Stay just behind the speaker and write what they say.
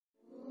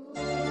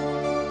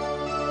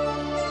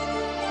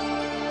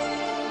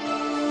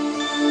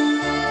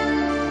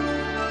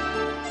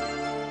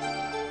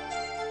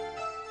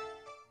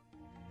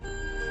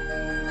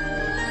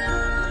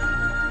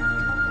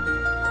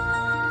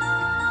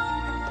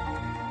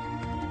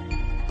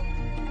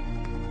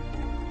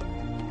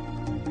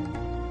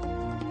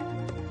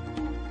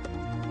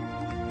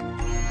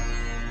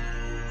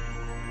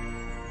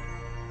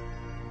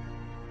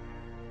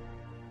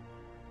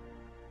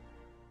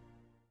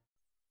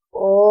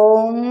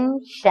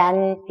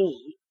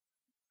शांति।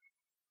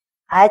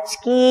 आज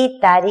की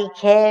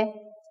तारीख है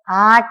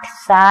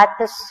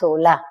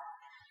 8/7/16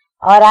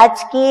 और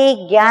आज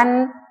की ज्ञान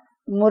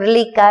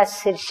मुरली का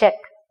शीर्षक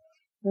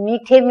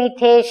मीठे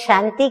मीठे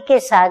शांति के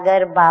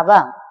सागर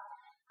बाबा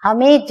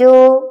हमें जो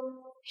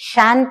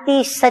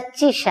शांति,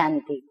 सच्ची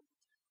शांति,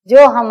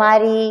 जो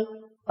हमारी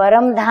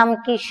परम धाम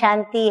की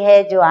शांति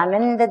है, जो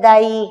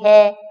आनंददायी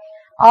है,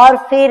 और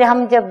फिर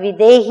हम जब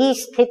विदेही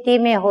स्थिति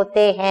में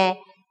होते हैं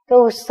तो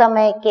उस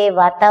समय के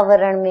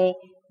वातावरण में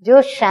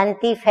जो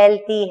शांति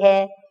फैलती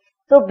है,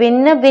 तो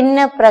भिन्न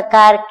भिन्न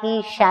प्रकार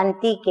की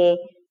शांति के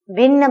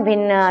भिन्न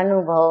भिन्न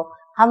अनुभव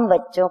हम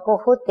बच्चों को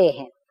होते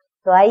हैं।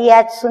 तो आइए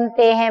आज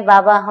सुनते हैं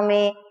बाबा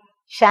हमें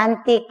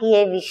शांति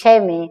के विषय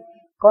में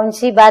कौन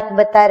सी बात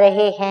बता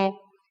रहे हैं।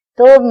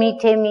 तो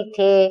मीठे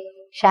मीठे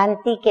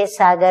शांति के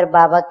सागर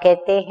बाबा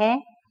कहते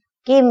हैं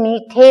कि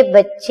मीठे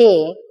बच्चे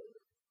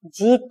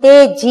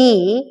जीते जी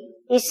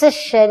इस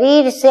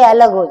शरीर से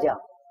अलग हो जाओ।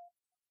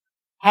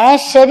 है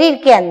शरीर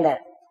के अंदर,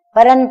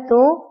 परंतु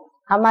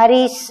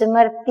हमारी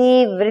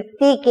स्मृति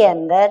वृत्ति के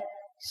अंदर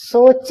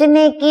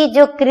सोचने की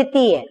जो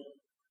कृति है,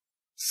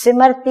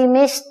 स्मृति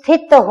में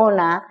स्थित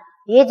होना,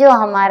 ये जो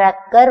हमारा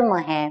कर्म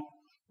है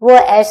वो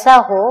ऐसा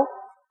हो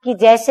कि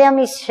जैसे हम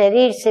इस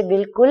शरीर से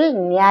बिल्कुल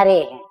न्यारे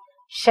हैं,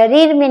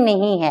 शरीर में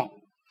नहीं है।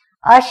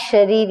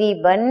 अशरीरी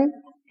बन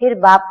फिर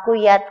बाप को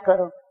याद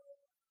करो,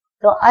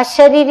 तो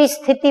अशरीरी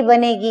स्थिति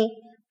बनेगी,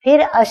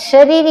 फिर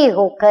अशरीरी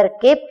होकर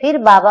के फिर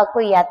बाबा को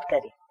याद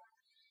करें।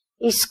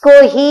 इसको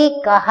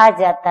ही कहा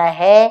जाता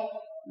है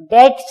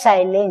डेड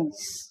साइलेंस।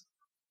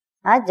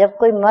 हाँ, जब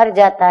कोई मर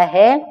जाता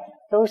है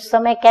तो उस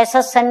समय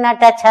कैसा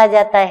सन्नाटा छा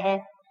जाता है।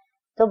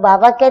 तो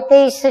बाबा कहते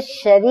हैं इस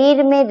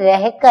शरीर में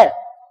रहकर,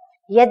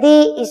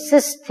 यदि इस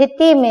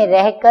स्थिति में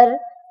रहकर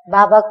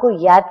बाबा को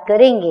याद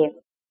करेंगे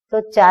तो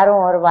चारों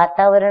ओर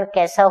वातावरण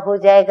कैसा हो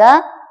जाएगा,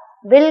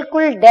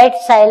 बिल्कुल डेड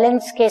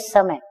साइलेंस के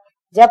समय।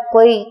 जब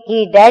कोई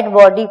की डेड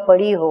बॉडी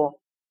पड़ी हो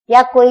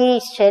या कोई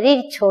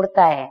शरीर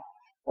छोड़ता है,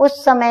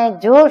 उस समय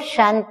जो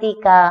शांति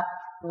का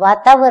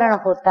वातावरण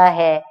होता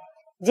है,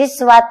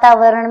 जिस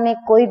वातावरण में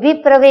कोई भी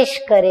प्रवेश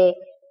करे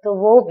तो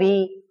वो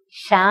भी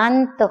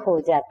शांत हो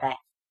जाता है,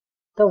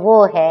 तो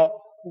वो है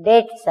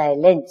डेड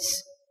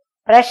साइलेंस।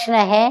 प्रश्न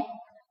है,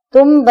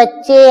 तुम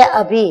बच्चे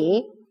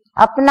अभी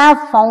अपना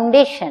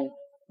फाउंडेशन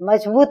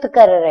मजबूत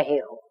कर रहे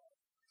हो।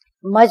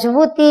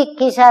 मजबूती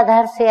किस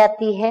आधार से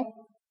आती है?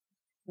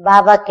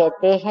 बाबा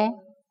कहते हैं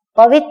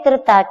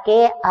पवित्रता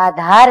के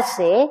आधार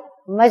से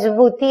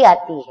मजबूती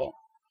आती है।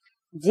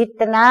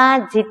 जितना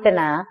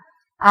जितना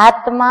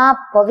आत्मा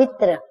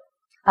पवित्र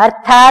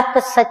अर्थात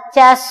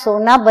सच्चा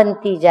सोना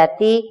बनती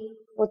जाती,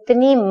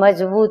 उतनी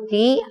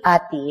मजबूती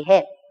आती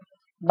है।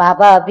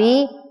 बाबा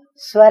अभी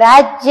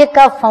स्वराज्य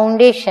का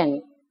फाउंडेशन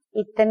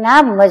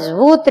इतना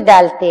मजबूत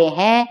डालते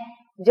हैं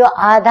जो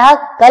आधा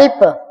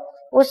कल्प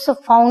उस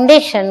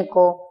फाउंडेशन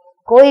को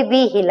कोई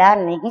भी हिला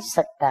नहीं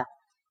सकता।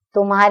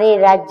 तुम्हारे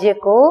राज्य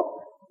को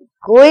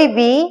कोई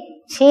भी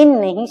छीन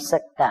नहीं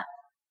सकता।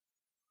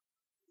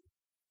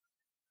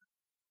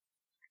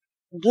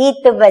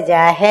 गीत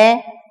बजा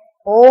है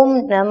ओम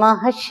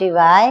नमः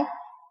शिवाय,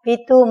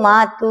 पितु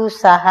मातु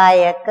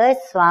सहायक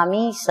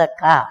स्वामी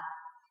सखा।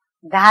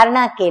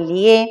 धारणा के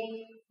लिए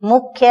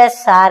मुख्य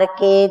सार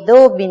के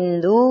 2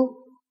 बिंदु।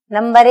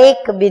 नंबर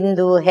 1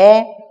 बिंदु है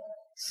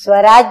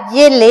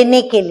स्वराज्य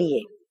लेने के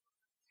लिए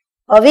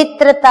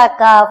पवित्रता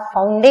का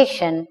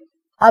फाउंडेशन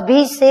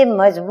अभी से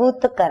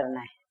मजबूत करना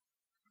है।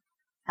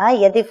 हाँ,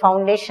 यदि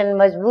फाउंडेशन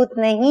मजबूत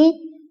नहीं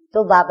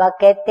तो बाबा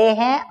कहते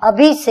हैं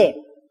अभी से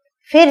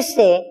फिर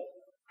से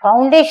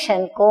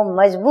फाउंडेशन को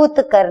मजबूत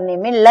करने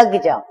में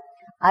लग जाओ,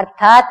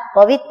 अर्थात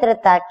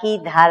पवित्रता की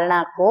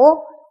धारणा को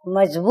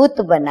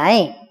मजबूत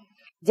बनाएं।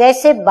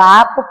 जैसे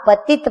बाप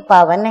पतित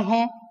पावन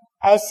है,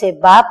 ऐसे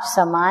बाप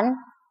समान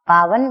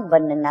पावन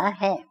बनना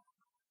है।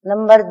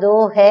 नंबर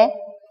 2 है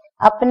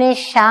अपने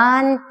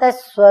शांत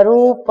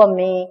स्वरूप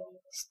में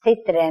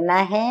स्थित रहना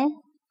है।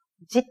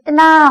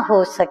 जितना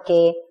हो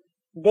सके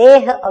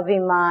देह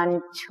अभिमान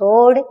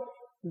छोड़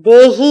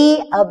देही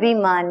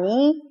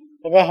अभिमानी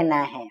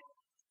रहना है।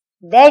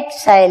 डेड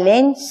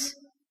साइलेंस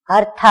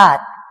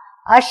अर्थात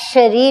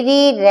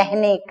अशरीरी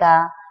रहने का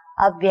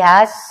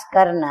अभ्यास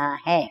करना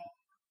है।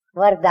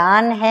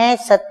 वरदान है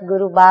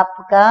सतगुरु बाप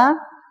का,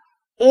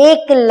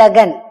 एक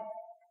लगन।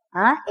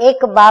 हाँ,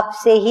 एक बाप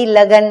से ही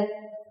लगन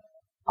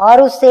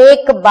और उस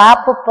एक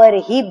बाप पर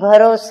ही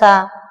भरोसा।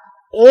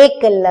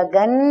 एक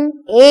लगन,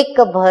 एक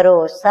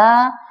भरोसा,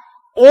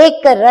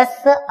 एक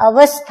रस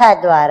अवस्था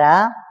द्वारा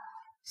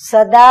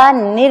सदा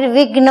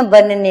निर्विघ्न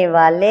बनने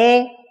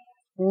वाले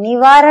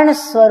निवारण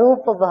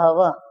स्वरूप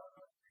भव,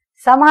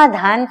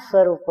 समाधान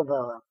स्वरूप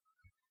भव।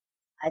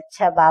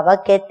 अच्छा, बाबा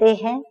कहते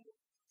हैं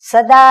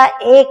सदा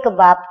एक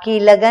बाप की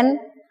लगन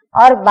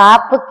और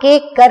बाप के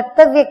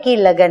कर्तव्य की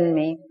लगन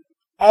में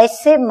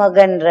ऐसे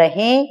मगन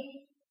रहें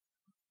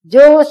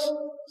जो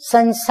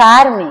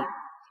संसार में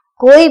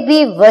कोई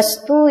भी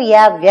वस्तु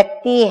या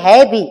व्यक्ति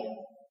है भी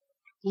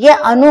ये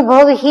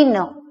अनुभव ही न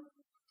हो।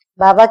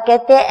 बाबा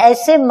कहते हैं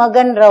ऐसे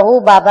मगन रहो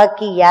बाबा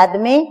की याद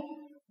में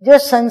जो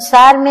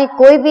संसार में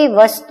कोई भी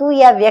वस्तु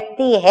या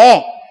व्यक्ति है,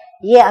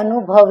 ये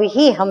अनुभव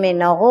ही हमें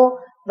न हो,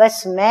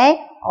 बस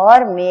मैं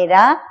और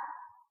मेरा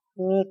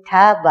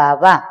मीठा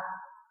बाबा।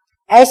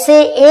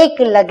 ऐसे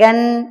एक लगन,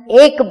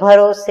 एक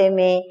भरोसे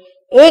में,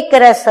 एक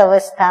रस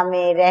अवस्था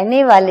में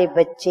रहने वाले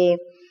बच्चे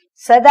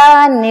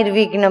सदा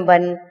निर्विघ्न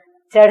बन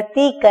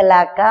चढ़ती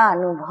कला का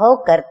अनुभव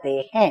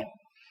करते हैं।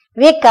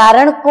 वे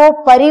कारण को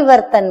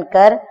परिवर्तन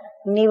कर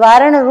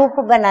निवारण रूप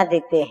बना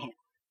देते हैं।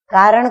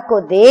 कारण को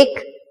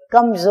देख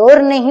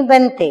कमजोर नहीं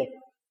बनते,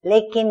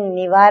 लेकिन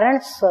निवारण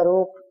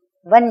स्वरूप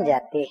बन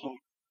जाते हैं।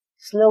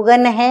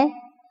 स्लोगन है,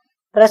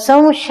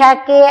 प्रशंसा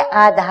के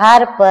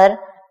आधार पर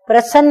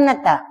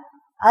प्रसन्नता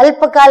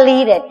अल्पकाल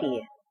ही रहती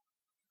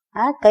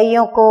है।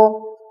 कईयों को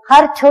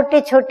हर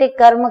छोटे छोटे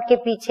कर्म के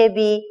पीछे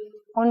भी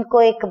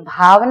उनको एक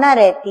भावना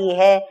रहती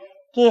है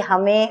कि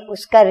हमें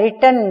उसका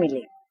रिटर्न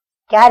मिले।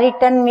 क्या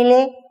रिटर्न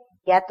मिले?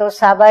 या तो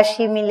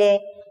शाबाशी मिले,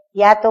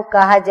 या तो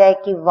कहा जाए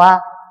कि वाह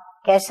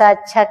कैसा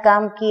अच्छा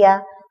काम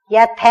किया,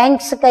 या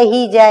थैंक्स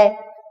कही जाए।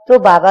 तो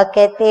बाबा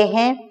कहते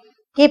हैं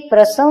कि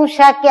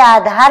प्रशंसा के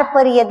आधार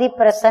पर यदि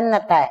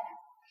प्रसन्नता है,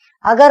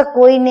 अगर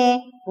कोई ने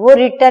वो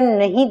रिटर्न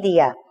नहीं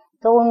दिया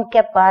तो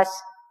उनके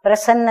पास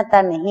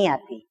प्रसन्नता नहीं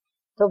आती।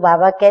 तो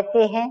बाबा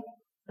कहते हैं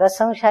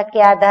प्रशंसा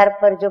के आधार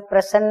पर जो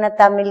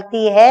प्रसन्नता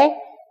मिलती है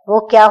वो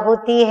क्या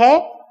होती है?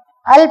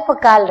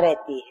 अल्पकाल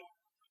रहती है।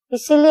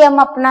 इसीलिए हम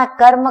अपना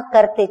कर्म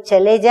करते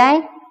चले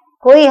जाएं,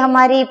 कोई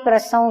हमारी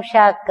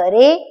प्रशंसा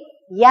करे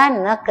या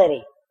न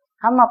करे,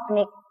 हम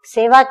अपने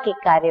सेवा के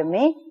कार्य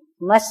में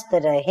मस्त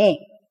रहें।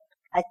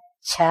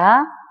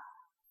 अच्छा,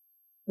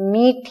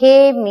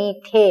 मीठे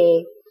मीठे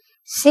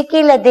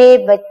सिकिलधे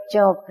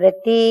बच्चों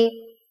प्रति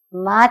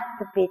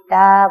माता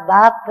पिता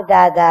बाप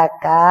दादा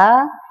का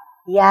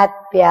याद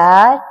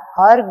प्यार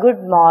और गुड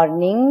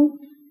मॉर्निंग।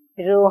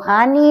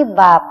 रूहानी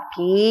बाप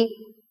की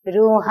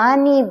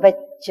रूहानी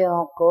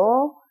बच्चों को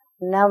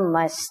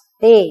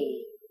नमस्ते।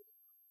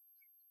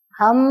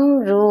 हम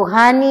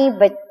रूहानी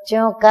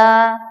बच्चों का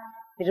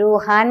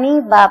रूहानी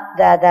बाप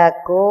दादा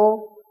को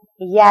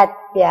याद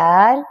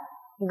प्यार,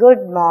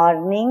 गुड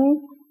मॉर्निंग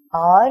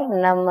और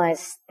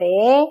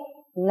नमस्ते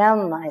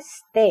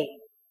नमस्ते।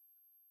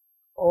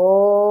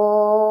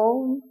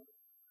 ओम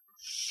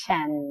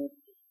शांति।